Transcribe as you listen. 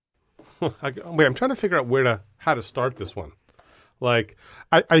Wait, I'm trying to figure out how to start this one. Like,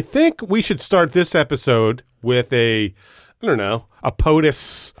 I think we should start this episode with a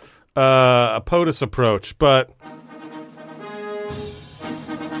POTUS approach, but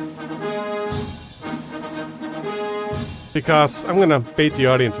because I'm going to bait the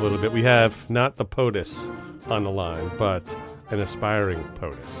audience a little bit, we have not the POTUS on the line, but an aspiring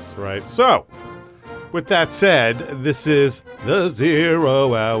POTUS, right? So, with that said, this is the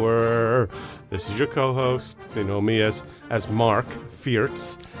 0 Hour. This is your co-host. They know me as Mark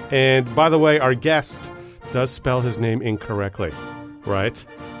Fiertz. And by the way, our guest does spell his name incorrectly, right?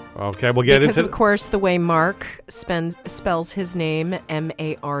 Okay, we'll get into it. Because, of course, the way Mark spells his name,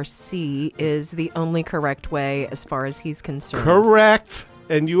 M-A-R-C, is the only correct way as far as he's concerned. Correct.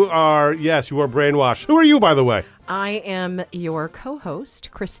 And you are brainwashed. Who are you, by the way? I am your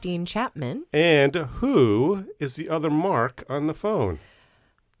co-host, Christine Chapman. And who is the other Mark on the phone?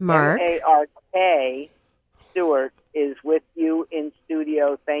 Mark. M-A-R-K Stewart is with you in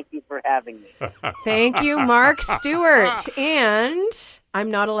studio. Thank you for having me. Thank you, Mark Stewart. And I'm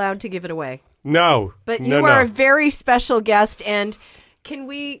not allowed to give it away. No. But you are a very special guest, and Can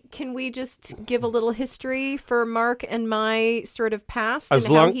we just give a little history for Mark and my sort of past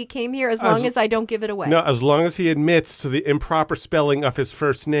how he came here, as long as I don't give it away? No, as long as he admits to the improper spelling of his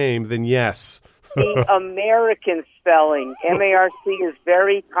first name, then yes. The American spelling, M-A-R-C, is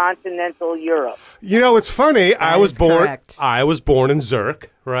very continental Europe. You know, it's funny. I was born in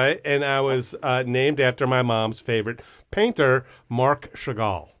Zurich, right? And I was named after my mom's favorite painter, Marc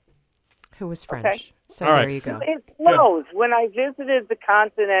Chagall. Who was French. Okay. So All right. there you go. It flows. When I visited the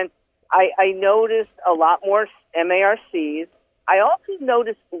continent, I noticed a lot more MARCs. I also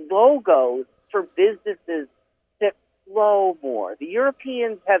noticed logos for businesses that flow more. The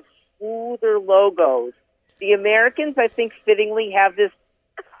Europeans have smoother logos. The Americans, I think, fittingly have this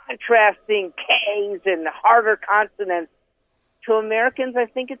contrasting K's and harder consonants. To Americans, I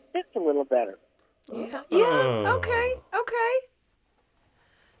think it fits a little better. Yeah. Okay.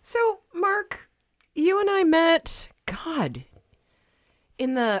 So, Mark, you and I met,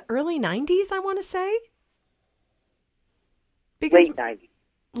 in the early 90s, I want to say? Late 90s.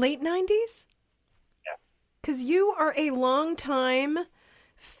 Late 90s? Yeah. Because you are a longtime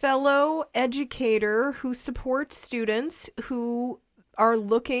fellow educator who supports students who are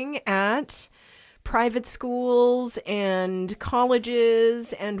looking at private schools and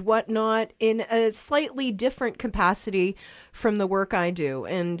colleges and whatnot in a slightly different capacity from the work I do.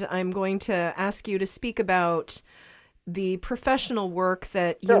 And I'm going to ask you to speak about the professional work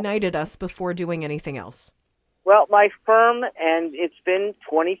that united us before doing anything else. Well, my firm, and it's been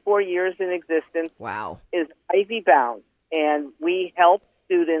 24 years in existence, is Ivy Bound, and we help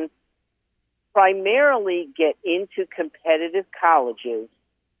students primarily get into competitive colleges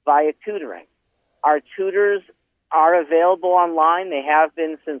via tutoring. Our tutors are available online. They have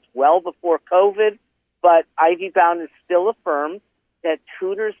been since well before COVID, but Ivy Bound is still a firm that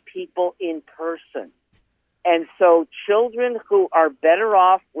tutors people in person. And so children who are better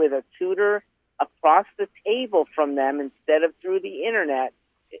off with a tutor across the table from them instead of through the internet,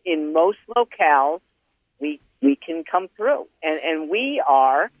 in most locales, we can come through. And we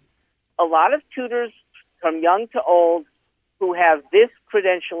are a lot of tutors from young to old who have this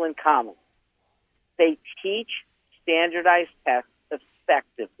credential in common. They teach standardized tests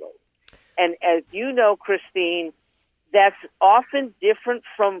effectively. And as you know, Christine, that's often different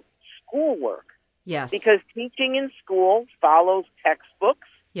from schoolwork. Yes. Because teaching in school follows textbooks,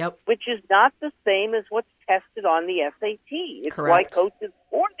 which is not the same as what's tested on the SAT. It's why coaches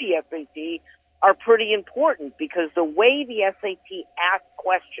for the SAT are pretty important, because the way the SAT asks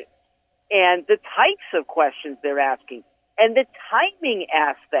questions and the types of questions they're asking and the timing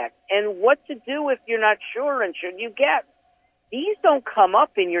aspect and what to do if you're not sure and should you get. These don't come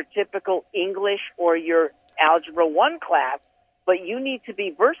up in your typical English or your Algebra 1 class, but you need to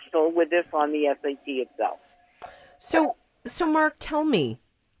be versatile with this on the SAT itself. So Mark, tell me,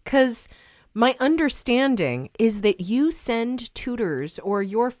 because my understanding is that you send tutors, or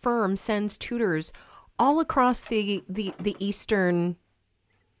your firm sends tutors all across the eastern,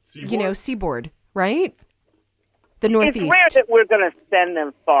 seaboard, right? The Northeast. It's rare that we're going to send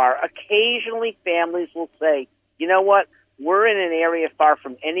them far. Occasionally, families will say, you know what, we're in an area far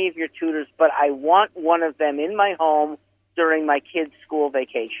from any of your tutors, but I want one of them in my home during my kids' school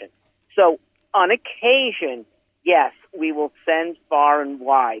vacation. So on occasion, yes, we will send far and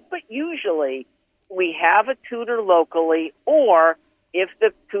wide. But usually we have a tutor locally, or if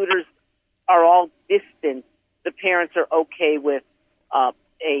the tutors are all distant, the parents are okay with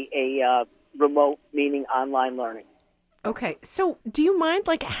a remote, meaning online learning. Okay. So do you mind,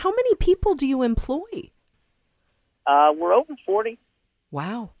 like, how many people do you employ? We're over 40.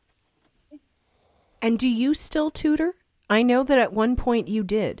 Wow. And do you still tutor? I know that at one point you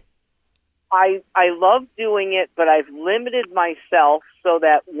did. I love doing it, but I've limited myself so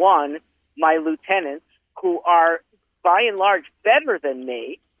that, one, my lieutenants, who are by and large better than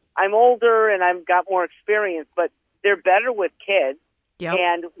me, I'm older and I've got more experience, but they're better with kids. Yep.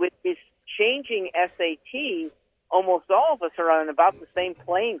 And with this changing SAT, almost all of us are on about the same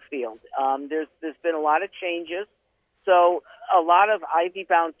playing field. There's been a lot of changes. So a lot of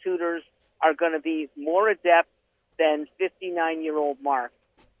Ivy-bound tutors are going to be more adept than 59-year-old Mark.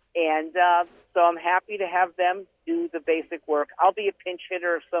 And so I'm happy to have them do the basic work. I'll be a pinch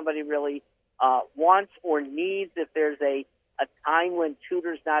hitter if somebody really wants or needs, if there's a time when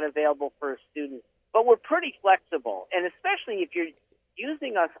tutor's not available for a student. But we're pretty flexible, and especially if you're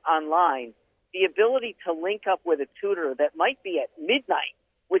using us online, the ability to link up with a tutor that might be at midnight,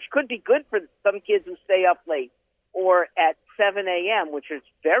 which could be good for some kids who stay up late, or at 7 a.m., which is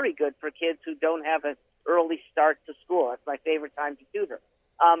very good for kids who don't have an early start to school. That's my favorite time to tutor.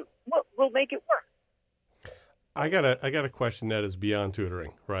 We'll make it work. I got a question that is beyond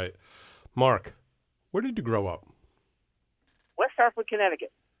tutoring, right? Mark, where did you grow up? West Hartford,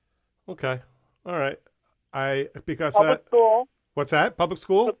 Connecticut. Okay. All right. Public school. What's that? Public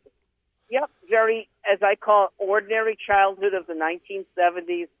school? Yep. Very, as I call it, ordinary childhood of the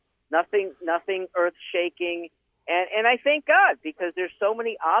 1970s. Nothing earth-shaking. And I thank God, because there's so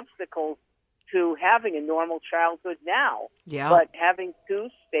many obstacles to having a normal childhood now. Yeah. But having two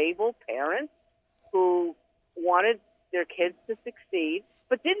stable parents who wanted their kids to succeed,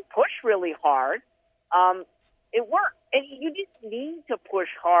 but didn't push really hard, it worked. And you didn't need to push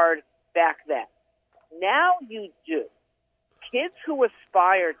hard back then. Now you do. Kids who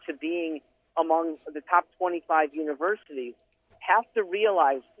aspire to being among the top 25 universities have to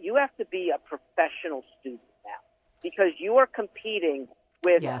realize you have to be a professional student now, because you are competing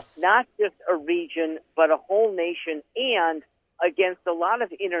with not just a region, but a whole nation, and against a lot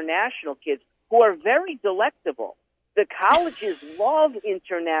of international kids who are very delectable. The colleges love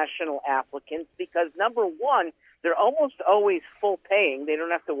international applicants because, number one, they're almost always full paying. They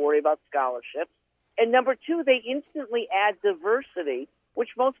don't have to worry about scholarships. And number two, they instantly add diversity, which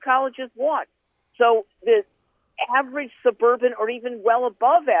most colleges want. So the average suburban, or even well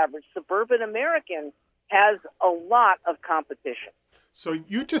above average suburban American, has a lot of competition. So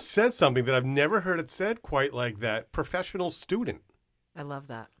you just said something that I've never heard it said quite like that. Professional student. I love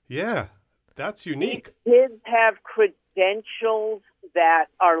that. Yeah, that's unique. These kids have credentials that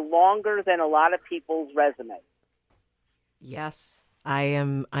are longer than a lot of people's resumes. Yes, I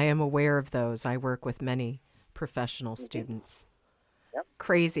am aware of those. I work with many professional students. Yep.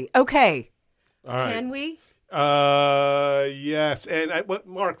 Crazy. Okay. All right. Can we? Yes. And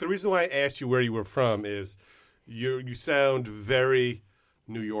Mark, the reason why I asked you where you were from is you sound very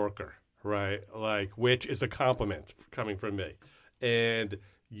New Yorker, right? Like, which is a compliment coming from me. And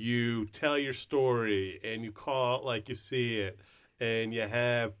you tell your story and you call it like you see it, and you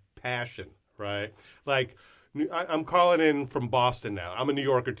have passion, right? Like, I'm calling in from Boston now. I'm a New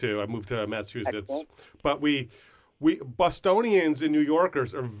Yorker too. I moved to Massachusetts. Excellent. But we Bostonians and New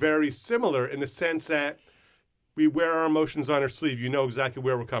Yorkers are very similar in the sense that we wear our emotions on our sleeve. You know exactly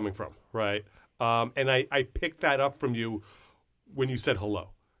where we're coming from, right? And I picked that up from you when you said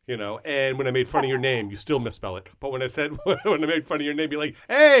hello, you know. And when I made fun of your name, you still misspell it. But when I made fun of your name, you're like,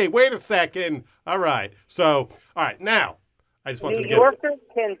 hey, wait a second. All right. So, all right, now I just wanted to get. New Yorkers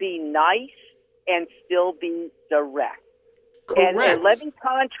can be nice and still be direct. Correct. And let me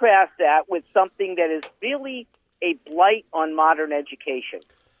contrast that with something that is really a blight on modern education.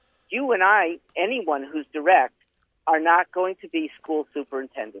 You and I, anyone who's direct, are not going to be school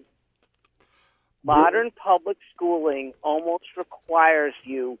superintendents. Modern public schooling almost requires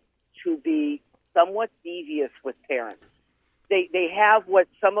you to be somewhat devious with parents. They have what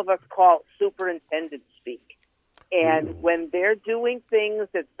some of us call superintendent speak. And when they're doing things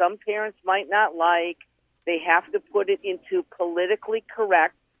that some parents might not like, they have to put it into politically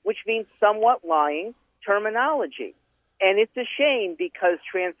correct, which means somewhat lying, terminology. And it's a shame, because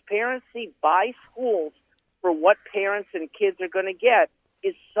transparency by schools for what parents and kids are going to get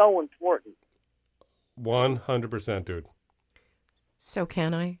is so important. 100%, dude. So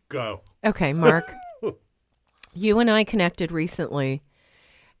can I? Go. Okay, Mark. You and I connected recently,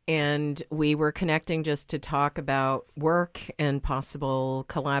 and we were connecting just to talk about work and possible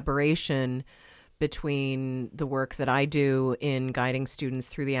collaboration between the work that I do in guiding students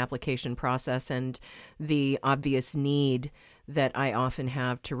through the application process and the obvious need that I often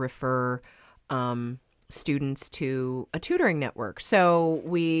have to refer students to a tutoring network. So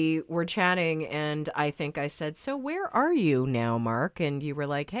we were chatting, and I think I said, so where are you now, Mark? And you were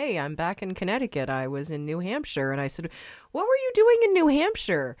like, hey, I'm back in Connecticut. I was in New Hampshire. And I said, what were you doing in New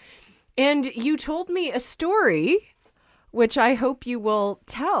Hampshire? And you told me a story, which I hope you will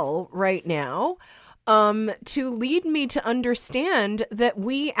tell right now, to lead me to understand that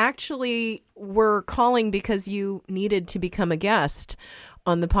we actually were calling because you needed to become a guest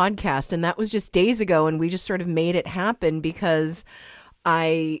on the podcast. And that was just days ago. And we just sort of made it happen because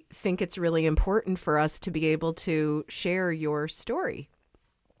I think it's really important for us to be able to share your story.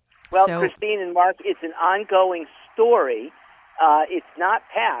 Well, Christine and Marc, it's an ongoing story. It's not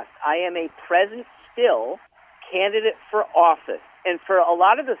past. I am a present still candidate for office. And for a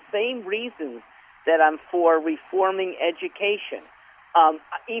lot of the same reasons that I'm for reforming education,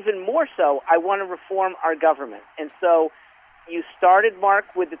 even more so, I want to reform our government. And so you started, Mark,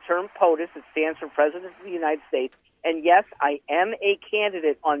 with the term POTUS. It stands for President of the United States. And yes, I am a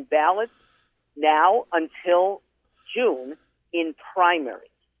candidate on ballots now until June in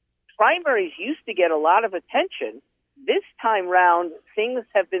primaries. Primaries used to get a lot of attention. This time round, things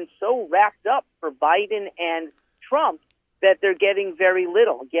have been so wrapped up for Biden and Trump that they're getting very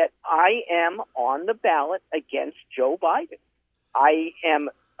little. Yet I am on the ballot against Joe Biden. I am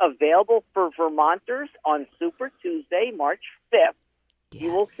available for Vermonters on Super Tuesday, March 5th. Yes.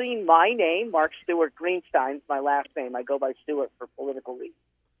 You will see my name, Mark Stewart Greenstein, is my last name. I go by Stewart for political reasons.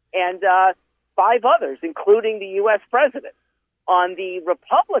 And 5 others, including the U.S. president. On the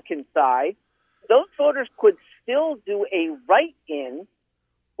Republican side, those voters could still do a write-in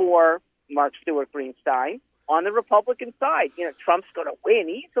for Mark Stewart Greenstein. On the Republican side, Trump's going to win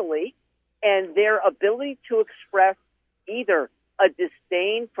easily, and their ability to express either a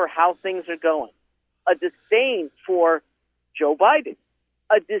disdain for how things are going, a disdain for Joe Biden,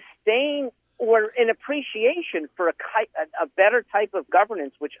 a disdain or an appreciation for a better type of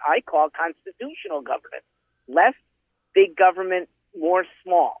governance, which I call constitutional governance, less big government, more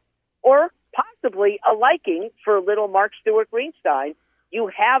small, or possibly a liking for little Mark Stewart Greenstein. You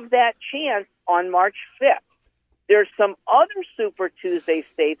have that chance on March 5th. There's some other Super Tuesday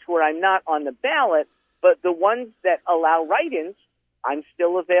states where I'm not on the ballot, but the ones that allow write-ins, I'm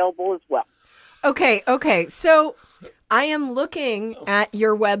still available as well. Okay. So I am looking at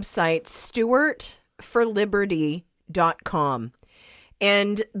your website, stewartforliberty.com.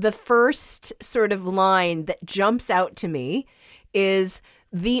 And the first sort of line that jumps out to me is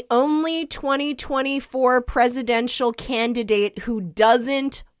the only 2024 presidential candidate who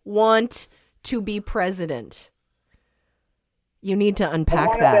doesn't want to be president. You need to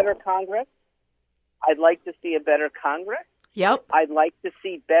unpack that. I want a better Congress. I'd like to see a better Congress. Yep. I'd like to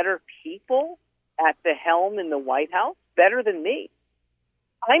see better people at the helm in the White House, better than me.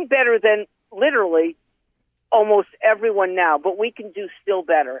 I'm better than literally almost everyone now, but we can do still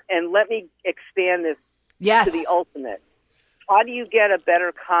better. And let me expand this to the ultimate. How do you get a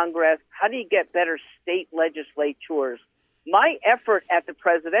better Congress? How do you get better state legislatures? My effort at the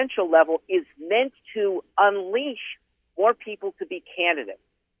presidential level is meant to unleash more people to be candidates.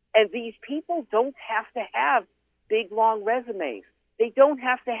 And these people don't have to have big, long resumes. They don't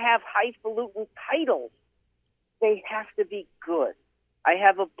have to have highfalutin titles. They have to be good. I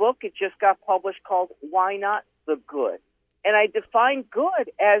have a book, it just got published, called Why Not the Good? And I define good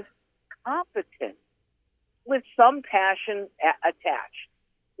as competent with some passion attached.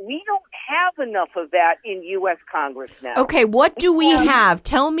 We don't have enough of that in U.S. Congress now. Okay, what do we have?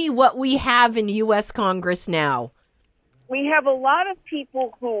 Tell me what we have in U.S. Congress now. We have a lot of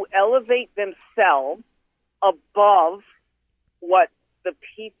people who elevate themselves above what the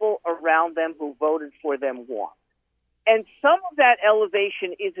people around them who voted for them want. And some of that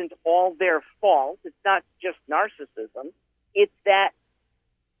elevation isn't all their fault. It's not just narcissism. It's that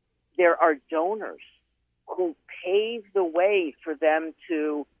there are donors who pave the way for them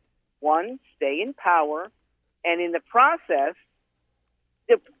to, one, stay in power, and in the process,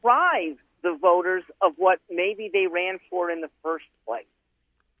 deprive the voters of what maybe they ran for in the first place.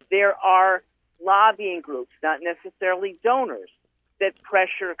 There are lobbying groups, not necessarily donors, that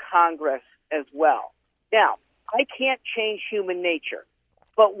pressure Congress as well. Now, I can't change human nature,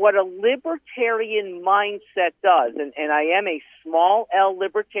 but what a libertarian mindset does, and I am a small L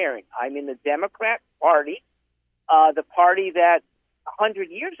libertarian. I'm in the Democrat Party, the party that 100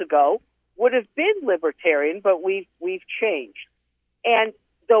 years ago would have been libertarian, but we've changed. And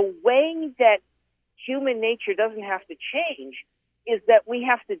the way that human nature doesn't have to change is that we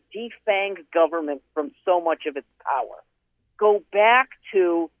have to defang government from so much of its power. Go back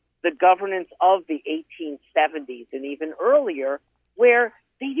to the governance of the 1870s and even earlier, where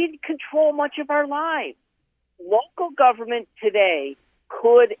they didn't control much of our lives. Local government today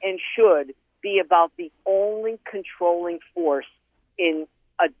could and should be about the only controlling force in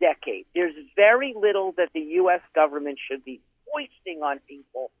a decade. There's very little that the U.S. government should be foisting on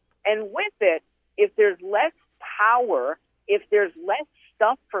people. And with it, if there's less power, if there's less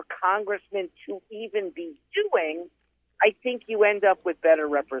stuff for congressmen to even be doing, I think you end up with better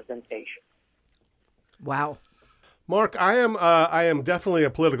representation. Wow. Mark, I am definitely a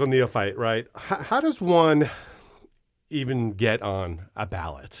political neophyte, right? How does one even get on a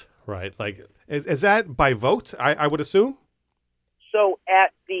ballot, right? Like, is that by vote, I would assume? So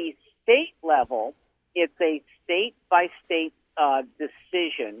at the state level, it's a state-by-state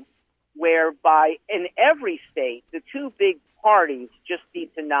decision whereby in every state, the two big parties just need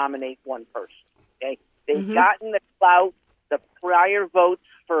to nominate one person. Okay, they've gotten the clout, the prior votes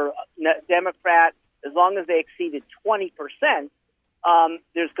for Democrat. As long as they exceeded 20%,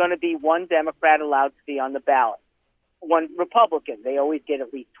 there's going to be one Democrat allowed to be on the ballot. One Republican, they always get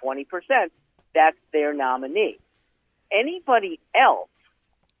at least 20%. That's their nominee. Anybody else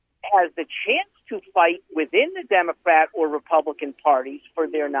has the chance to fight within the Democrat or Republican parties for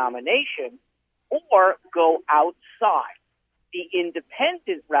their nomination or go outside. The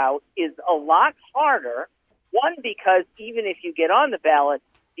independent route is a lot harder, one, because even if you get on the ballot,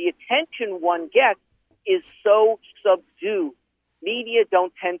 the attention one gets is so subdued. Media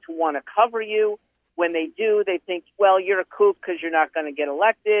don't tend to want to cover you. When they do, they think, well, you're a kook because you're not going to get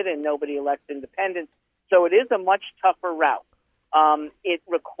elected, and nobody elects independents. So it is a much tougher route. It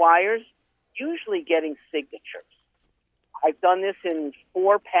requires usually getting signatures. I've done this in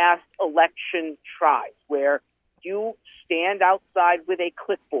 4 past election tries where you stand outside with a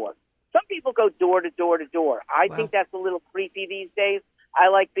clipboard. Some people go door to door to door. I think that's a little creepy these days. I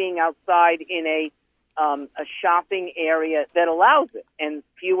like being outside in a shopping area that allows it, and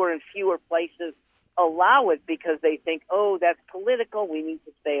fewer places allow it because they think, oh, that's political, we need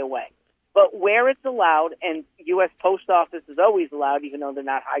to stay away. But where it's allowed, and U.S. Post Office is always allowed, even though they're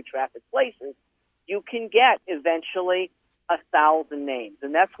not high-traffic places, you can get eventually 1,000 names.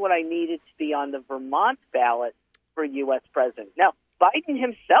 And that's what I needed to be on the Vermont ballot for U.S. president. Now, Biden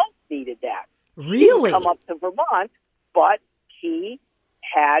himself needed that. Really? He didn't come up to Vermont, but he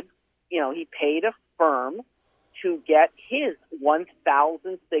had, he paid a firm to get his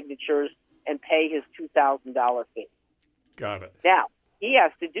 1,000 signatures and pay his $2,000 fee. Got it. Now, he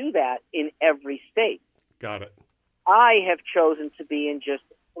has to do that in every state. Got it. I have chosen to be in just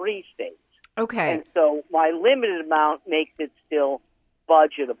 3 states. Okay. And so my limited amount makes it still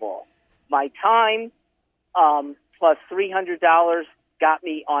budgetable. My time plus $300 got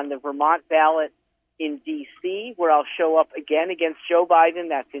me on the Vermont ballot in D.C., where I'll show up again against Joe Biden.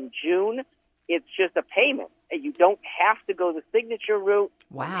 That's in June. It's just a payment. You don't have to go the signature route.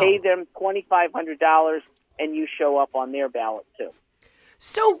 Wow. Pay them $2,500, and you show up on their ballot, too.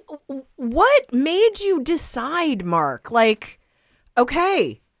 So what made you decide, Mark? Like,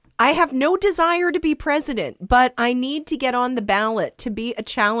 okay, I have no desire to be president, but I need to get on the ballot to be a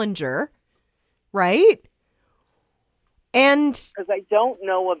challenger, right? And because I don't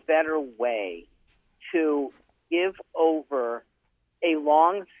know a better way to give over a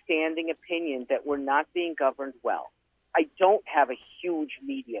long-standing opinion that we're not being governed well. I don't have a huge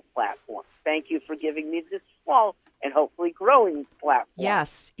media platform. Thank you for giving me this small and hopefully growing platform.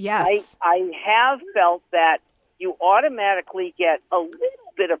 Yes. I have felt that you automatically get a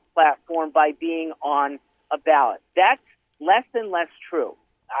little bit of platform by being on a ballot. That's less and less true.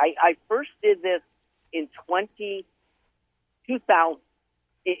 I first did this in 2000.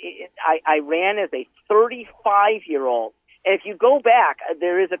 I ran as a 35-year-old. And if you go back,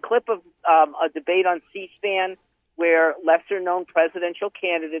 there is a clip of a debate on C-SPAN where lesser-known presidential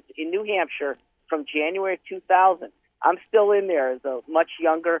candidates in New Hampshire from January 2000. I'm still in there as a much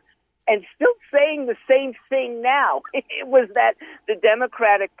younger and still saying the same thing now. It was that the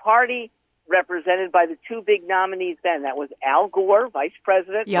Democratic Party, represented by the 2 big nominees then, that was Al Gore, vice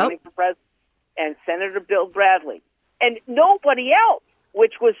president, running for president, and Senator Bill Bradley. And nobody else,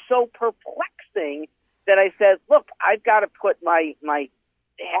 which was so perplexing that I said, look, I've got to put my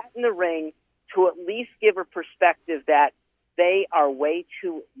hat in the ring to at least give a perspective that they are way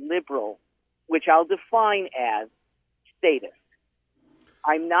too liberal, which I'll define as statist.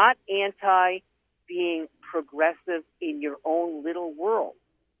 I'm not anti being progressive in your own little world,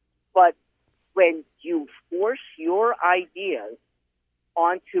 but when you force your ideas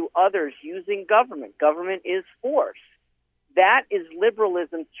onto others using government is force. That is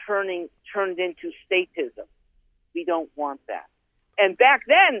liberalism turned into statism. We don't want that. And back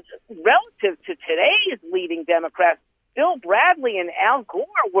then, relative to today's leading Democrats, Bill Bradley and Al Gore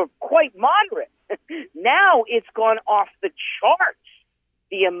were quite moderate. Now it's gone off the charts.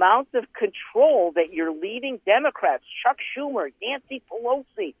 The amount of control that your leading Democrats, Chuck Schumer, Nancy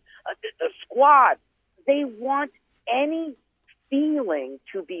Pelosi, the squad, they want any feeling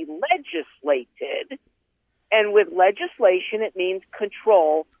to be legislated. And with legislation, it means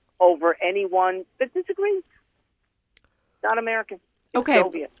control over anyone that disagrees. Not American. Okay.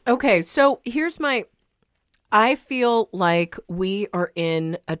 Soviet. Okay. So here's I feel like we are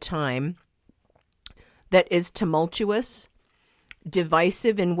in a time that is tumultuous,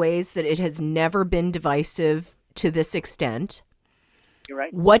 divisive in ways that it has never been divisive to this extent. You're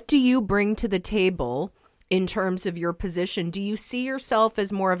right. What do you bring to the table in terms of your position? Do you see yourself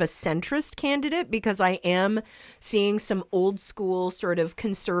as more of a centrist candidate? Because I am seeing some old school sort of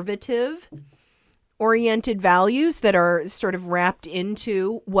conservative oriented values that are sort of wrapped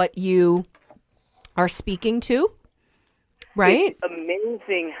into what you are speaking to, right? It's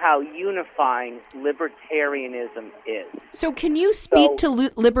amazing how unifying libertarianism is. So can you speak to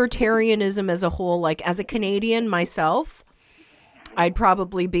libertarianism as a whole? Like, as a Canadian myself, I'd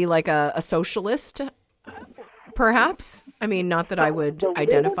probably be like a socialist, perhaps. I mean, not that I would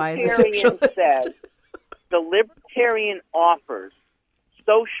identify as a socialist. Says, the libertarian offers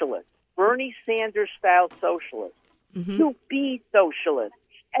socialists, Bernie Sanders-style socialists, to be socialists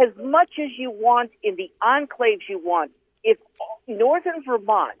as much as you want in the enclaves you want. If northern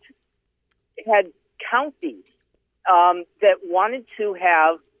Vermont had counties that wanted to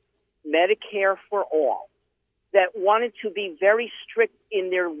have Medicare for all, that wanted to be very strict in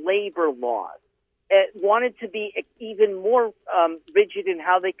their labor laws, wanted to be even more rigid in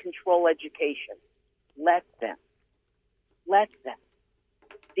how they control education, let them. Let them.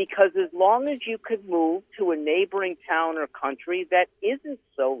 Because as long as you could move to a neighboring town or country that isn't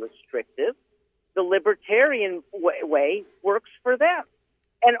so restrictive, the libertarian way works for them.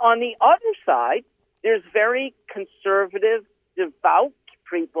 And on the other side, there's very conservative, devout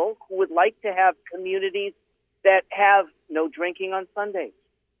people who would like to have communities that have no drinking on Sundays,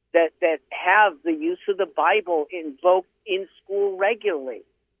 that have the use of the Bible invoked in school regularly.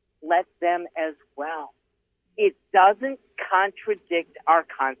 Let them as well. It doesn't contradict our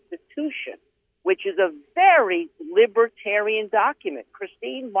Constitution, which is a very libertarian document.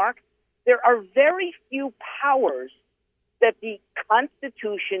 Christine, Marc, there are very few powers that the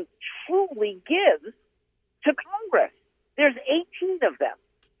Constitution truly gives to Congress. There's 18 of them.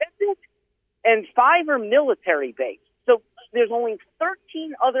 That's it. And 5 are military-based. So there's only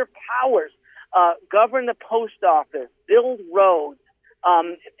 13 other powers. Govern the post office, build roads,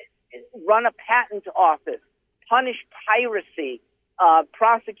 run a patent office, punish piracy,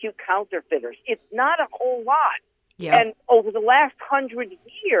 prosecute counterfeiters. It's not a whole lot. Yeah. And over the last 100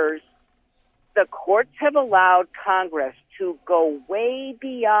 years, the courts have allowed Congress to go way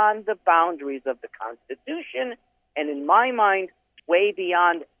beyond the boundaries of the Constitution, and in my mind, way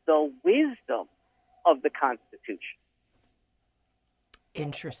beyond the wisdom of the Constitution.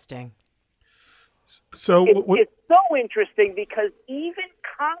 Interesting. So it's so interesting because even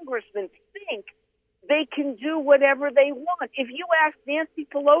congressmen think they can do whatever they want. If you ask Nancy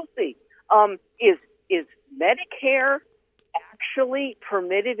Pelosi, is Medicare actually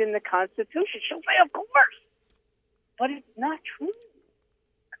permitted in the Constitution? She'll say, of course. But it's not true.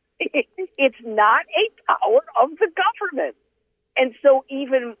 It's not a power of the government. And so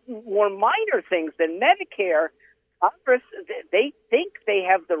even more minor things than Medicare, Congress, they think they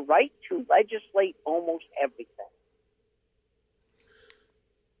have the right to legislate almost everything.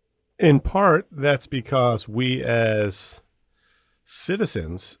 In part, that's because we as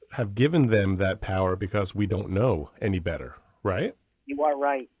citizens have given them that power because we don't know any better, right? You are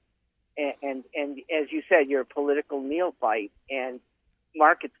right. And as you said, you're a political neophyte. And,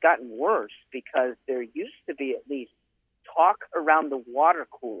 Marc, it's gotten worse because there used to be at least talk around the water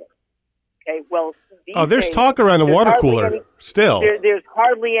cooler. Okay, well, there's talk around the water cooler still. There's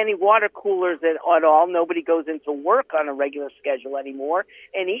hardly any water coolers at all. Nobody goes into work on a regular schedule anymore.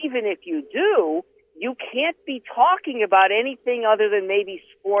 And even if you do, you can't be talking about anything other than maybe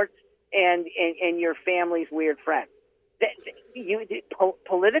sports and your family's weird friends.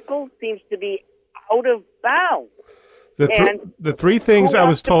 Political seems to be out of bounds. The three things I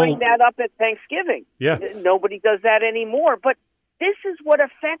was told. Bring that up at Thanksgiving. Yeah, nobody does that anymore. But this is what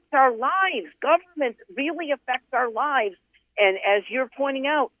affects our lives. Government really affects our lives. And as you're pointing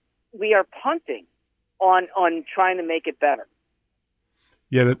out, we are punting on trying to make it better.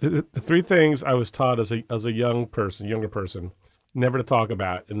 Yeah, the three things I was taught as a younger person, never to talk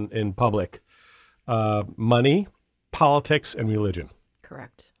about in public: money, politics, and religion.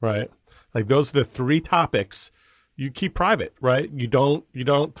 Correct. Right? Like those are the three topics you keep private, right? You don't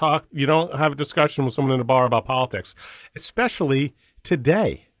talk, you don't have a discussion with someone in a bar about politics, especially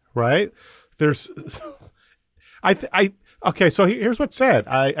today, right? There's, okay, so here's what's sad.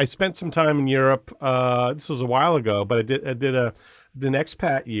 I spent some time in Europe. This was a while ago, but I did an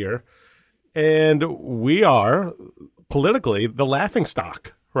expat year, and we are politically the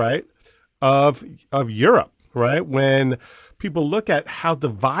laughingstock, right, of Europe, right? When people look at how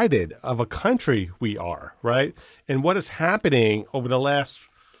divided of a country we are, right, and what is happening over the last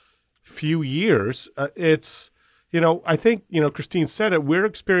few years, it's, I think, Christine said it, we're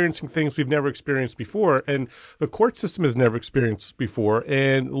experiencing things we've never experienced before, and the court system has never experienced before,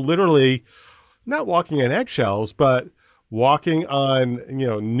 and literally not walking on eggshells, but walking on,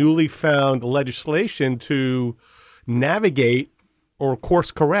 newly found legislation to navigate or course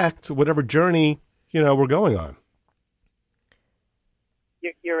correct whatever journey, we're going on.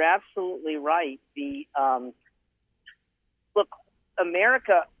 You're absolutely right. Look,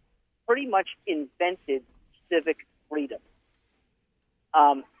 America pretty much invented civic freedom,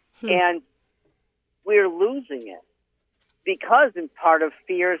 and we're losing it because, in part, of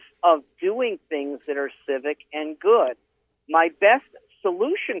fears of doing things that are civic and good. My best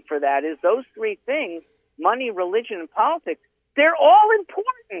solution for that is those three things: money, religion, and politics. They're all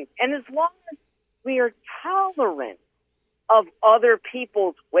important, and as long as we are tolerant of other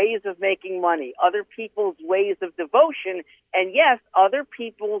people's ways of making money, other people's ways of devotion, and yes, other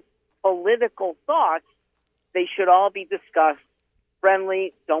people's political thoughts, they should all be discussed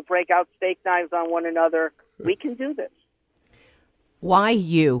friendly. Don't break out steak knives on one another. We can do this. Why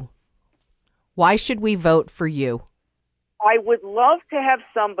you? Why should we vote for you? I would love to have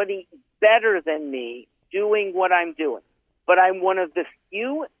somebody better than me doing what I'm doing, but I'm one of the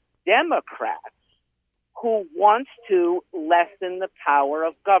few Democrats who wants to lessen the power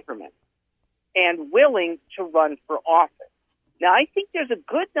of government and willing to run for office. Now, I think there's a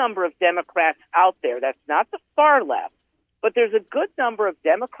good number of Democrats out there. That's not the far left, but there's a good number of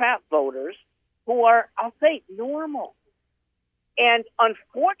Democrat voters who are, I'll say, normal. And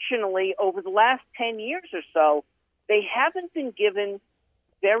unfortunately, over the last 10 years or so, they haven't been given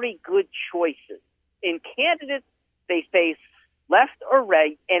very good choices. In candidates, they face left or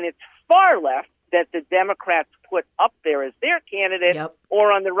right, and it's far left that the Democrats put up there as their candidate,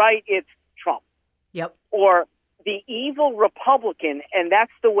 or on the right, it's Trump. Or the evil Republican, and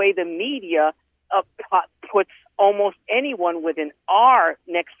that's the way the media puts almost anyone with an R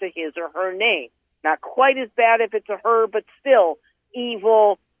next to his or her name. Not quite as bad if it's a her, but still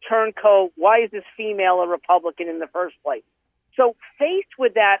evil, turncoat. Why is this female a Republican in the first place? So faced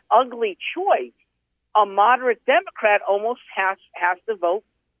with that ugly choice, a moderate Democrat almost has to vote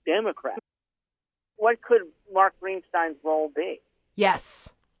Democrat. What could Mark Greenstein's role be?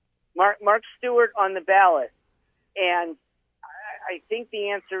 Yes. Mark Stewart on the ballot. And I think the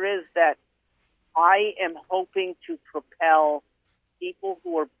answer is that I am hoping to propel people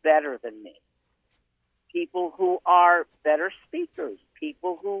who are better than me, people who are better speakers,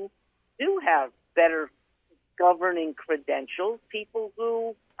 people who do have better governing credentials, people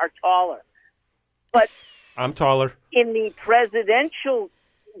who are taller. But I'm taller. In the presidential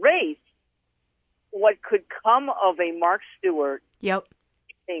race, what could come of a Mark Stewart,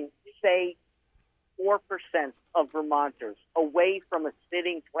 say 4% of Vermonters away from a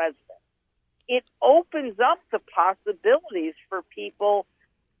sitting president, it opens up the possibilities for people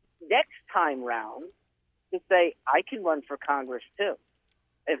next time round to say, I can run for Congress too.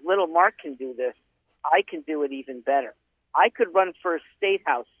 If little Mark can do this, I can do it even better. I could run for a state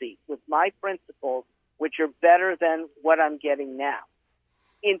house seat with my principles, which are better than what I'm getting now.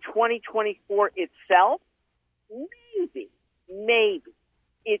 In 2024 itself, maybe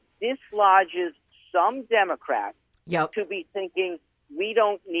it dislodges some Democrats to be thinking we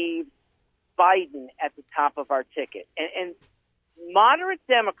don't need Biden at the top of our ticket. And moderate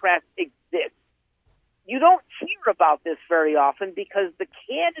Democrats exist. You don't hear about this very often because the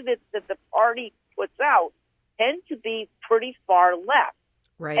candidates that the party puts out tend to be pretty far left.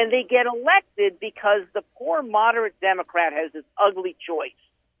 Right. And they get elected because the poor moderate Democrat has this ugly choice.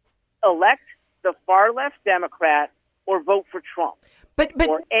 Elect the far left Democrat or vote for Trump. But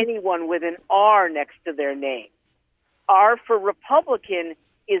or anyone with an R next to their name. R for Republican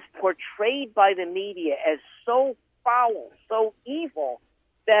is portrayed by the media as so foul, so evil,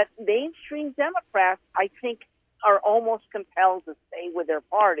 that mainstream Democrats, I think, are almost compelled to stay with their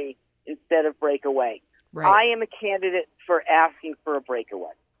party instead of break away. Right. I am a candidate for asking for a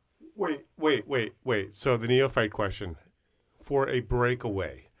breakaway. Wait. So the neophyte question, for a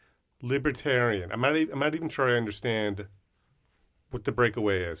breakaway, libertarian. I'm not even sure I understand what the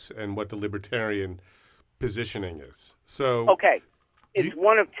breakaway is and what the libertarian positioning is. So okay, it's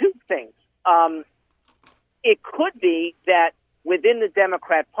one of two things. It could be that within the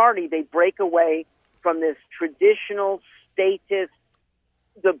Democrat Party, they break away from this traditional statist,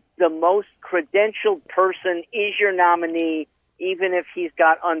 the most credentialed person is your nominee, even if he's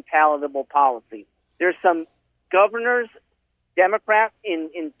got unpalatable policies. There's some governors, Democrats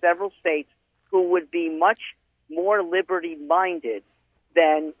in several states, who would be much more liberty-minded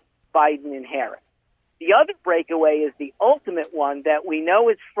than Biden and Harris. The other breakaway is the ultimate one that we know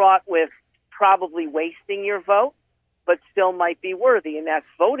is fraught with probably wasting your vote, but still might be worthy, and that's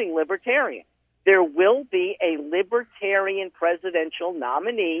voting libertarian. There will be a libertarian presidential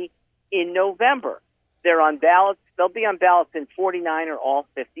nominee in November. They're on ballots. They'll be on ballots in 49 or all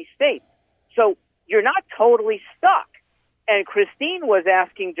 50 states. So you're not totally stuck. And Christine was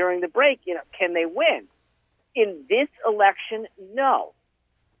asking during the break, can they win? In this election, no.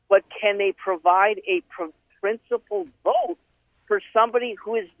 But can they provide a principled vote for somebody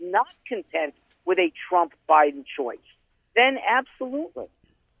who is not content with a Trump-Biden choice? Then absolutely.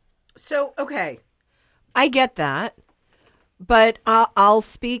 So, okay, I get that, but I'll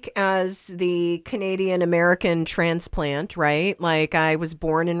speak as the Canadian-American transplant, right? Like, I was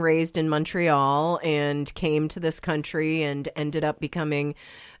born and raised in Montreal and came to this country and ended up becoming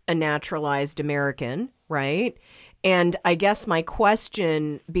a naturalized American, right? And I guess my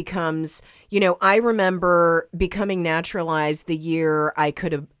question becomes, I remember becoming naturalized the year I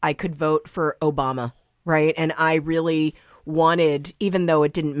could vote for Obama, right? And I really wanted, even though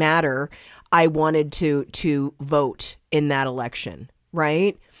it didn't matter, I wanted to vote in that election,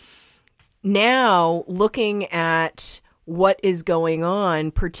 right? Now, looking at what is going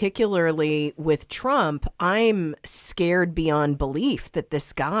on, particularly with Trump, I'm scared beyond belief that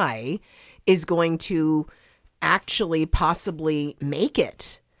this guy is going to actually possibly make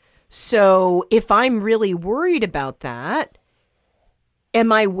it. So if I'm really worried about that,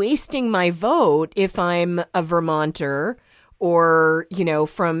 am I wasting my vote if I'm a Vermonter or,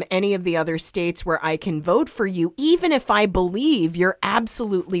 from any of the other states where I can vote for you, even if I believe you're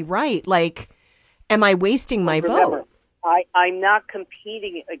absolutely right? Like, am I wasting my vote? I'm not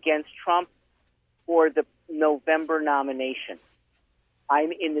competing against Trump for the November nomination.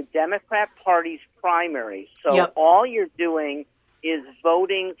 I'm in the Democrat Party's primary. So all you're doing is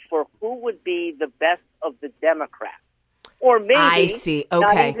voting for who would be the best of the Democrats. Or maybe I see.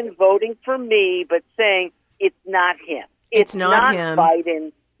 Okay. Not even voting for me, but saying it's not him. It's not him.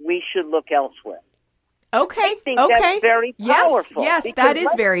 Biden. We should look elsewhere. Okay. I think that's very powerful. Yes, that is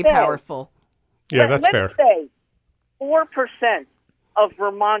very powerful. Yeah, that's fair. Let's say 4% of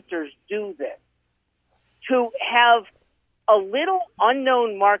Vermonters do this. To have a little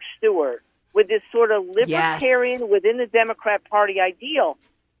unknown Mark Stewart with this sort of libertarian within the Democrat Party ideal,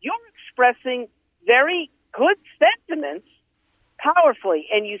 you're expressing very good sentiments powerfully,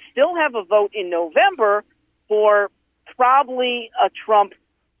 and you still have a vote in November for probably a Trump,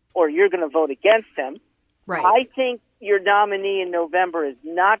 or you're going to vote against him. Right. I think your nominee in November is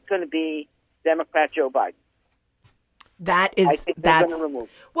not going to be Democrat Joe Biden. That's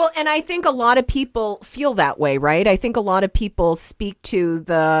well, and I think a lot of people feel that way, right? I think a lot of people speak to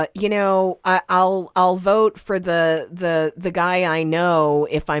the, I'll vote for the guy I know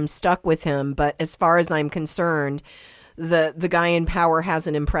if I'm stuck with him, but as far as I'm concerned, the guy in power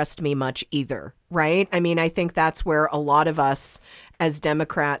hasn't impressed me much either, right? I mean, I think that's where a lot of us as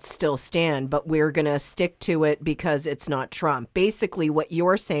Democrats still stand, but we're going to stick to it because it's not Trump. Basically, what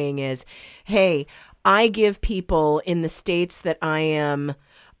you're saying is, hey, I give people in the states that I am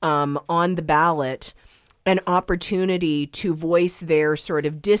on the ballot an opportunity to voice their sort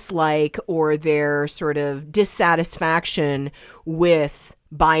of dislike or their sort of dissatisfaction with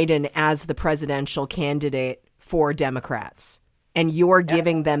Biden as the presidential candidate for Democrats. And you're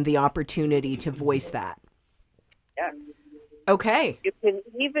giving them the opportunity to voice that. Yes. Okay. You can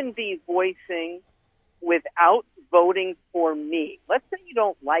even be voicing without voting for me. Let's say you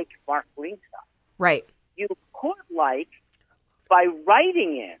don't like Mark Greenstein. Right. You could by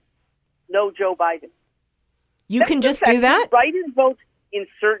writing in, no Joe Biden. You can just do that? Write-in votes in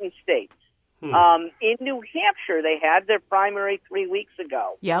certain states. In New Hampshire, they had their primary 3 weeks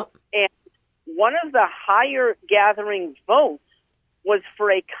ago. Yep. And one of the higher gathering votes was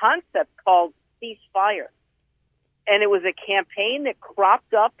for a concept called ceasefire. And it was a campaign that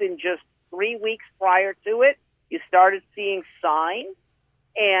cropped up in just 3 weeks prior to it. You started seeing signs.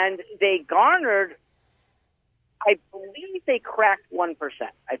 And they garnered, I believe they cracked 1%.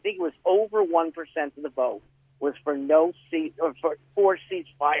 I think it was over 1% of the vote was for for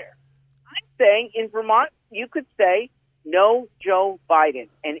ceasefire. I'm saying in Vermont, you could say no Joe Biden,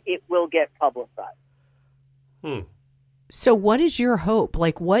 and it will get publicized. So what is your hope?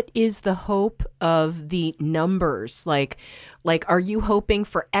 Like, what is the hope of the numbers? Like, are you hoping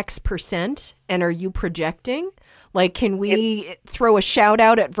for X percent, and are you projecting? Like, can we throw a shout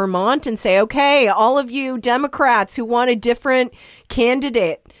out at Vermont and say, okay, all of you Democrats who want a different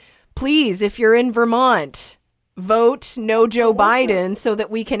candidate, please, if you're in Vermont, vote no Joe Biden so that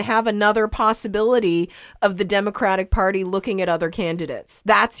we can have another possibility of the Democratic Party looking at other candidates.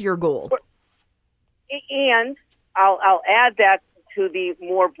 That's your goal. And I'll add that to the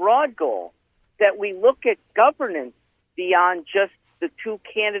more broad goal that we look at governance beyond just the two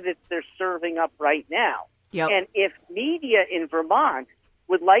candidates they're serving up right now. Yep. And if media in Vermont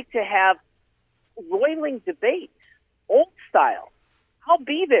would like to have roiling debates, old style, I'll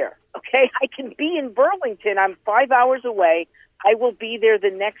be there. Okay, I can be in Burlington. I'm 5 hours away. I will be there the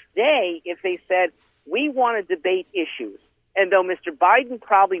next day if they said, we want to debate issues. And though Mr. Biden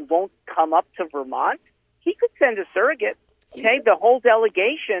probably won't come up to Vermont, he could send a surrogate. Okay, the whole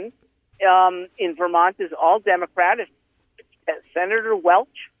delegation in Vermont is all Democrat. Senator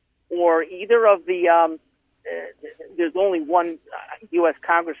Welch or either of the there's only one U.S.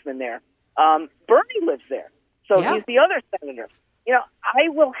 congressman there. Bernie lives there, so he's the other senator. You know, I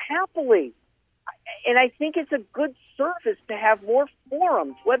will happily, and I think it's a good service to have more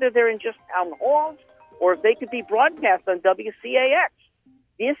forums, whether they're in just town halls or if they could be broadcast on WCAX.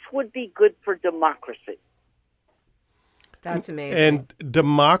 This would be good for democracy. That's amazing. And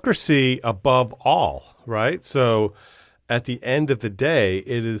democracy above all, right? So at the end of the day,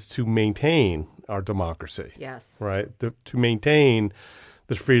 it is to maintain our democracy. Yes. Right? To maintain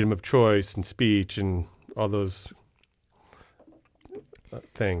the freedom of choice and speech and all those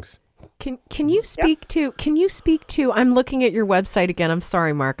things. Can you speak to I'm looking at your website again. I'm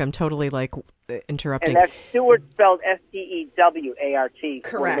sorry, Mark. I'm totally interrupting. And that's Stewart spelled Stewart Correct.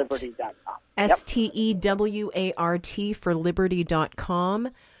 for liberty.com. Stewart for liberty.com.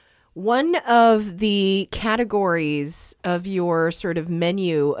 One of the categories of your sort of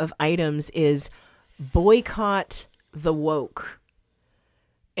menu of items is boycott the woke.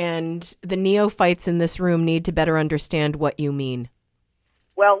 And the neophytes in this room need to better understand what you mean.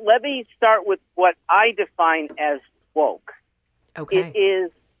 Well, let me start with what I define as woke. Okay. It is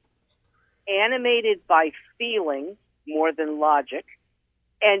animated by feeling more than logic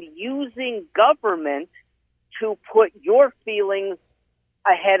and using government to put your feelings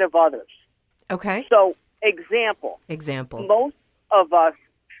ahead of others. Okay. So, example. Most of us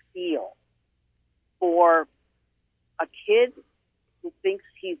feel for a kid who thinks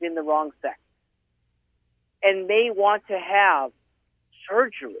he's in the wrong sex and may want to have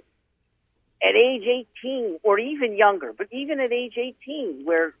surgery at age 18 or even younger, but even at age 18,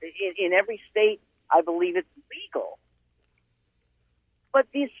 where in every state, I believe it's legal. But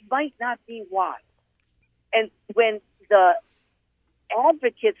this might not be wise. And when the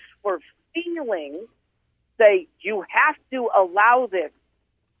advocates for feelings say you have to allow this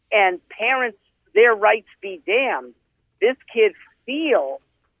and parents, their rights be damned, this kid feels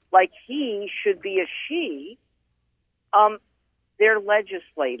like he should be a she, they're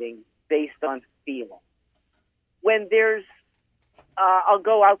legislating based on feeling. When there's, I'll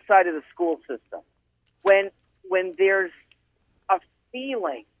go outside of the school system. When there's a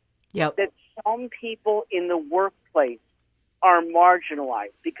feeling that some people in the workplace are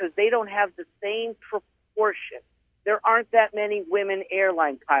marginalized because they don't have the same proportion. There aren't that many women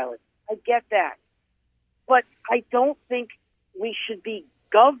airline pilots. I get that. But I don't think we should be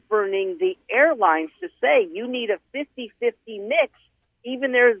governing the airlines to say you need a 50-50 mix,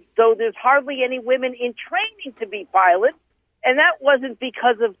 even though there's hardly any women in training to be pilots. And that wasn't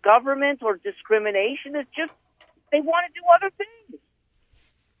because of government or discrimination. It's just they want to do other things.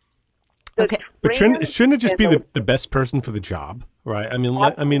 Okay, but shouldn't it just be the best person for the job, right? I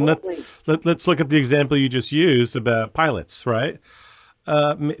mean, let's look at the example you just used about pilots, right?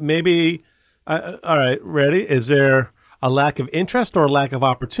 Maybe, all right, ready? Is there a lack of interest or a lack of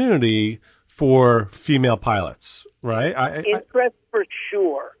opportunity for female pilots, right? Interest for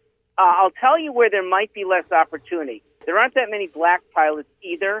sure. I'll tell you where there might be less opportunity. There aren't that many black pilots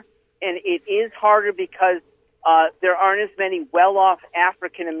either, and it is harder because there aren't as many well-off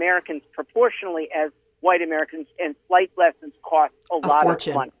African Americans proportionally as white Americans, and flight lessons cost a lot of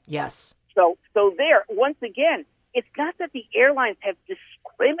money. Yes. So there, once again, it's not that the airlines have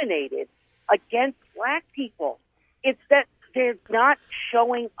discriminated against black people. It's that they're not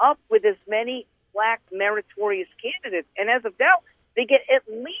showing up with as many black meritorious candidates. And as of now, they get at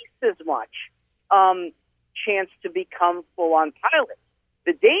least as much chance to become full-on pilots.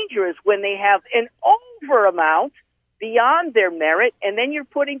 The danger is when they have an over amount beyond their merit, and then you're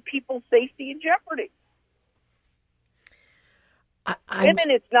putting people's safety in jeopardy. Women,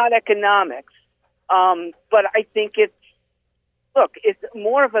 it's not economics, but I think it's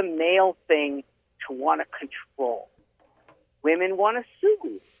more of a male thing to want to control. Women want to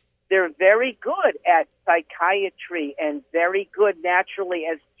sue. They're very good at psychiatry and very good naturally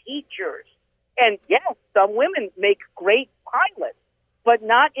as teachers. And yes, some women make great pilots, but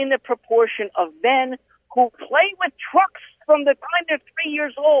not in the proportion of men who play with trucks from the time they're 3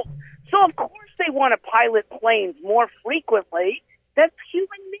 years old. So of course they want to pilot planes more frequently. That's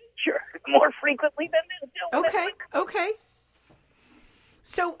human nature, more frequently than men do. Okay.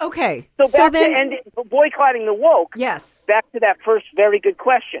 So then boycotting the woke. Yes. Back to that first very good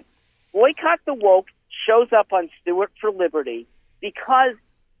question. Boycott the woke shows up on Stewart for Liberty because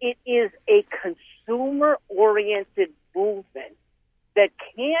it is a consumer-oriented movement that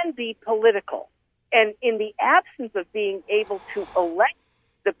can be political. And in the absence of being able to elect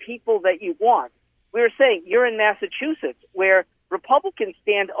the people that you want, we were saying you're in Massachusetts where Republicans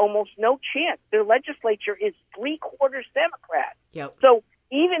stand almost no chance. Their legislature is 3/4 Democrat. Yep. So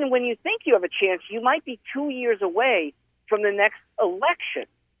even when you think you have a chance, you might be 2 years away from the next election.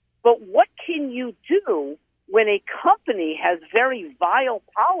 But what can you do when a company has very vile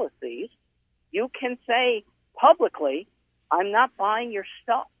policies? You can say publicly, I'm not buying your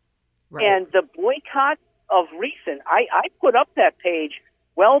stuff. Right. And the boycott of recent, I put up that page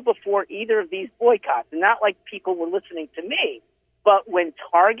well before either of these boycotts, and not like people were listening to me, but when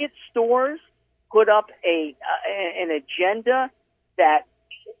Target stores put up an agenda that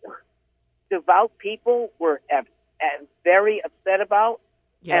devout people were very upset about,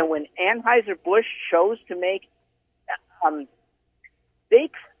 yep. And when Anheuser-Busch chose to make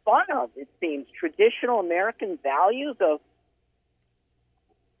make fun of, it seems, traditional American values of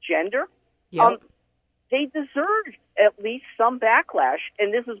gender, yep. They deserved at least some backlash,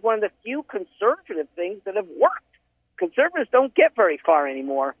 and this is one of the few conservative things that have worked. Conservatives don't get very far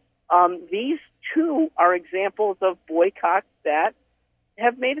anymore. These two are examples of boycotts that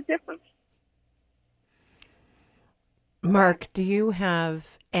have made a difference. Mark, do you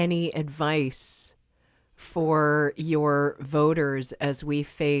have any advice for your voters as we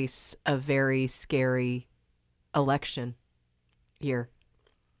face a very scary election year?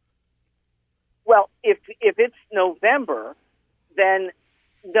 Well, if it's November, then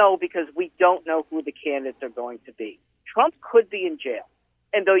no, because we don't know who the candidates are going to be. Trump could be in jail.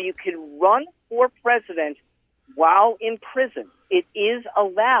 And though you can run for president while in prison, it is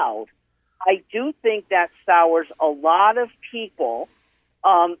allowed. I do think that sours a lot of people,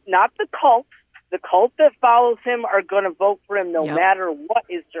 not the cult. The cult that follows him are going to vote for him no yep. matter what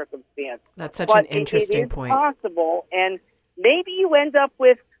his circumstance. That's such an interesting point. It is possible, and maybe you end up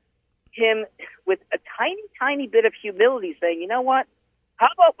with him with a tiny, tiny bit of humility saying, you know what, how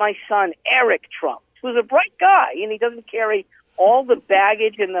about my son, Eric Trump, who's a bright guy, and he doesn't carry all the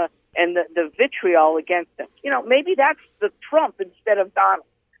baggage and the vitriol against him. You know, maybe that's the Trump instead of Donald.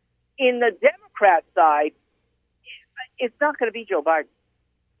 In the Democrat side, it's not going to be Joe Biden.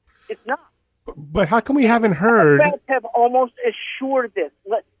 It's not. But how come we haven't heard? Democrats have almost assured this.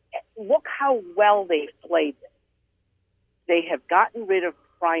 Look how well they've played this. They have gotten rid of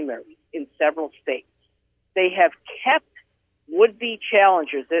primaries in several states. They have kept would-be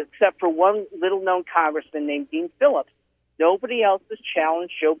challengers, except for one little-known congressman named Dean Phillips. Nobody else has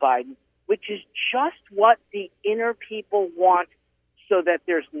challenged Joe Biden, which is just what the inner people want, so that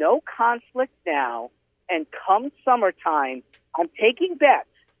there's no conflict now, and come summertime, I'm taking bets,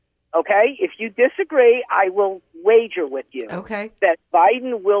 okay? If you disagree, I will wager with you that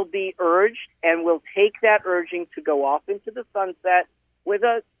Biden will be urged and will take that urging to go off into the sunset with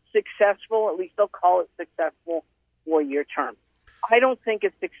a successful, at least they'll call it successful, 4-year term. I don't think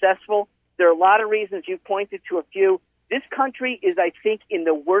it's successful. There are a lot of reasons. You pointed to a few. This country is, I think, in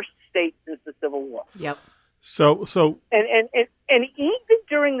the worst state since the Civil War. Yep. So, and even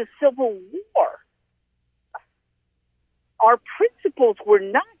during the Civil War, our principles were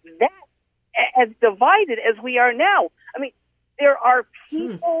not that as divided as we are now. I mean, there are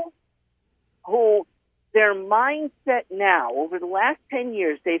people who their mindset now, over the last 10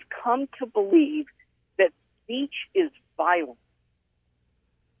 years, they've come to believe that speech is violence.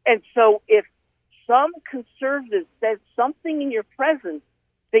 And so if some conservative says something in your presence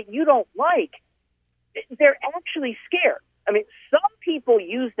that you don't like, they're actually scared. I mean, some people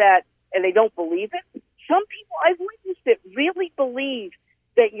use that and they don't believe it. Some people, I've witnessed it, really believe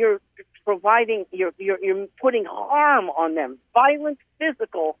that you're providing, you're putting harm on them, violent,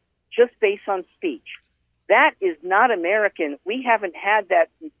 physical, just based on speech. That is not American. We haven't had that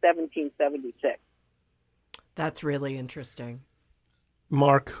since 1776. That's really interesting.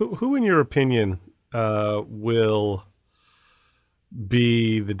 Mark, who in your opinion will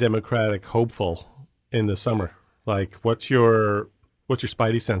be the Democratic hopeful in the summer? Like, what's your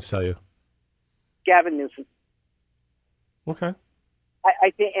spidey sense tell you? Gavin Newsom. Okay.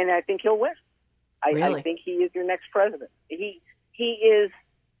 I think he'll win. Really? I think he is your next president. He is.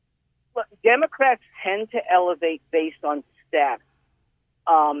 Look, Democrats tend to elevate based on status.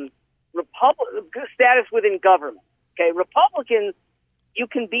 Status within government. Okay, Republicans, you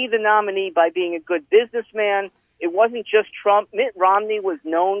can be the nominee by being a good businessman. It wasn't just Trump. Mitt Romney was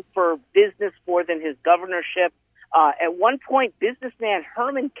known for business more than his governorship. At one point, businessman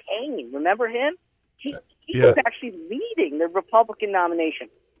Herman Cain, remember him? He was actually leading the Republican nomination.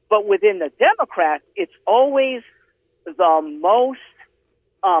 But within the Democrats, it's always the most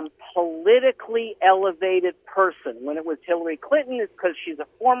politically elevated person. When it was Hillary Clinton, it's because she's a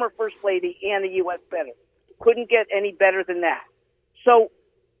former First Lady and a U.S. Senator. Couldn't get any better than that. So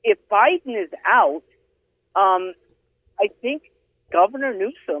if Biden is out, I think Governor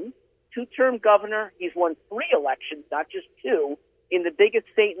Newsom, two-term governor, he's won 3 elections, not just 2, in the biggest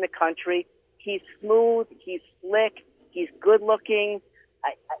state in the country. He's smooth, he's slick, he's good-looking.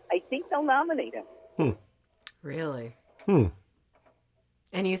 I think they'll nominate him. Really?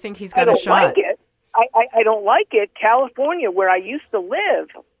 And you think he's got a shot? I don't like it. I don't like it. California, where I used to live,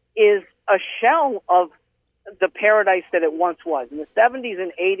 is a shell of the paradise that it once was. In the 70s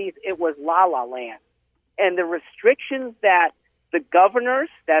and 80s, it was la-la land. And the restrictions that the governors,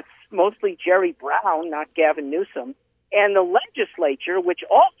 that's mostly Jerry Brown, not Gavin Newsom, and the legislature, which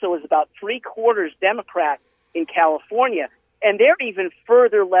also is about 3/4 Democrat in California, and they're even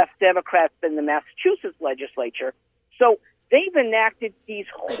further left Democrats than the Massachusetts legislature. So they've enacted these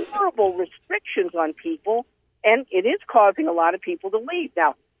horrible restrictions on people, and it is causing a lot of people to leave.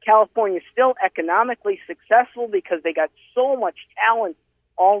 Now, California's still economically successful because they got so much talent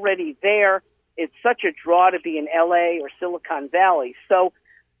already there. It's such a draw to be in L.A. or Silicon Valley. So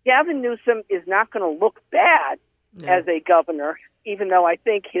Gavin Newsom is not going to look bad as a governor, even though I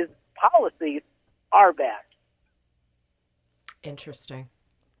think his policies are bad. Interesting.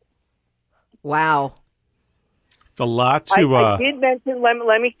 Wow. It's a lot to... I did mention,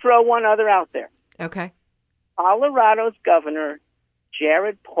 let me throw one other out there. Okay. Colorado's governor,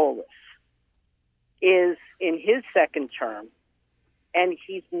 Jared Polis, is in his second term, and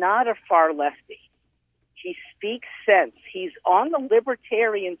he's not a far lefty. He speaks sense. He's on the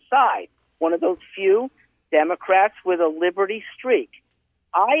libertarian side, one of those few Democrats with a liberty streak.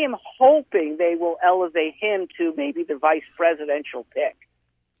 I am hoping they will elevate him to maybe the vice presidential pick.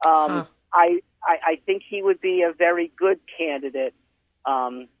 I think he would be a very good candidate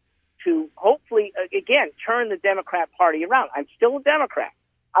to hopefully, again, turn the Democrat Party around. I'm still a Democrat.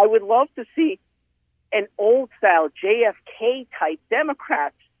 I would love to see an old-style JFK-type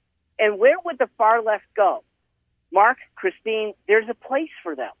Democrats. And where would the far left go? Mark, Christine, there's a place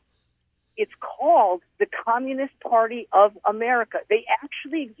for them. It's called the Communist Party of America. They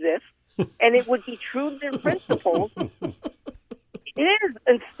actually exist, and it would be true to their principles. It is.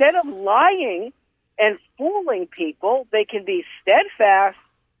 Instead of lying and fooling people, they can be steadfast.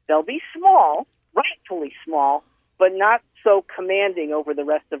 They'll be small, rightfully small, but not so commanding over the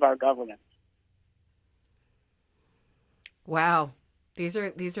rest of our government. Wow. These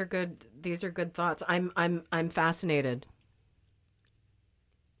are good thoughts. I'm fascinated.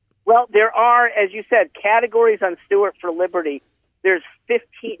 Well, there are, as you said, categories on Stewart for Liberty. There's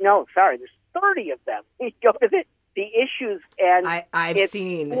 30 of them. You go to the issues, and I've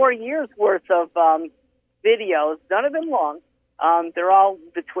seen 4 years worth of videos, none of them long. They're all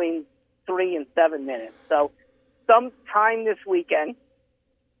between 3 and 7 minutes. So sometime this weekend,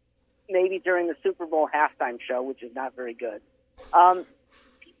 maybe during the Super Bowl halftime show, which is not very good,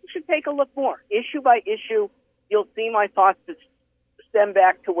 people should take a look more. Issue by issue, you'll see my thoughts that stem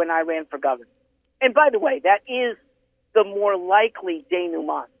back to when I ran for governor. And by the way, that is the more likely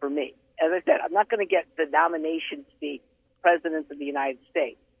denouement for me. As I said, I'm not going to get the nomination to be president of the United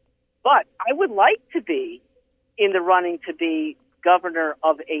States. But I would like to be in the running to be governor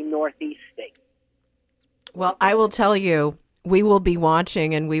of a Northeast state. Well, I will tell you, we will be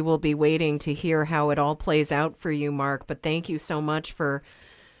watching and we will be waiting to hear how it all plays out for you, Mark. But thank you so much for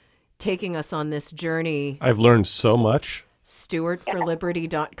taking us on this journey. I've learned so much.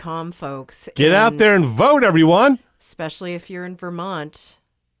 StewartForLiberty.com, folks. Get out there and vote, everyone. Especially if you're in Vermont.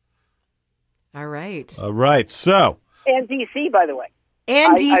 All right. All right. So. And D.C., by the way.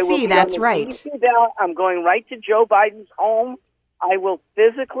 And D.C., that's right. DC ballot. I'm going right to Joe Biden's home. I will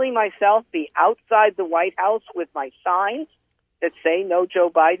physically myself be outside the White House with my signs that say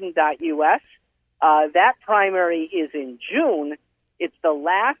nojoebiden.us. That primary is in June. It's the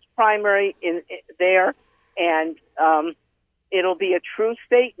last primary in there, and it'll be a true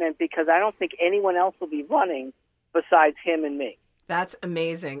statement because I don't think anyone else will be running besides him and me. That's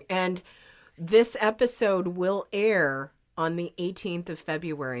amazing. And this episode will air on the 18th of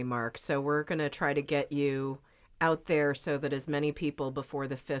February, Mark. So we're going to try to get you out there so that as many people before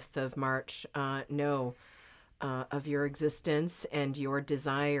the 5th of March know of your existence and your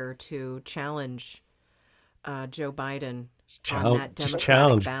desire to challenge Joe Biden on that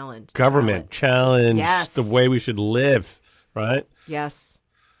Democratic ballot. Government, challenge the way we should live, right? Yes.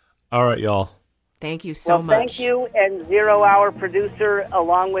 All right, y'all. Thank you so much. Thank you, and 0 Hour producer,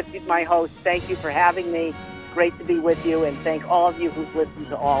 along with my host, thank you for having me. Great to be with you, and thank all of you who've listened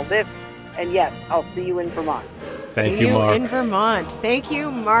to all this. And yes, I'll see you in Vermont. Thank you, Mark. See you in Vermont. Thank you,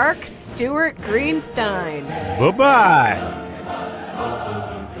 Mark Stewart Greenstein. Bye-bye.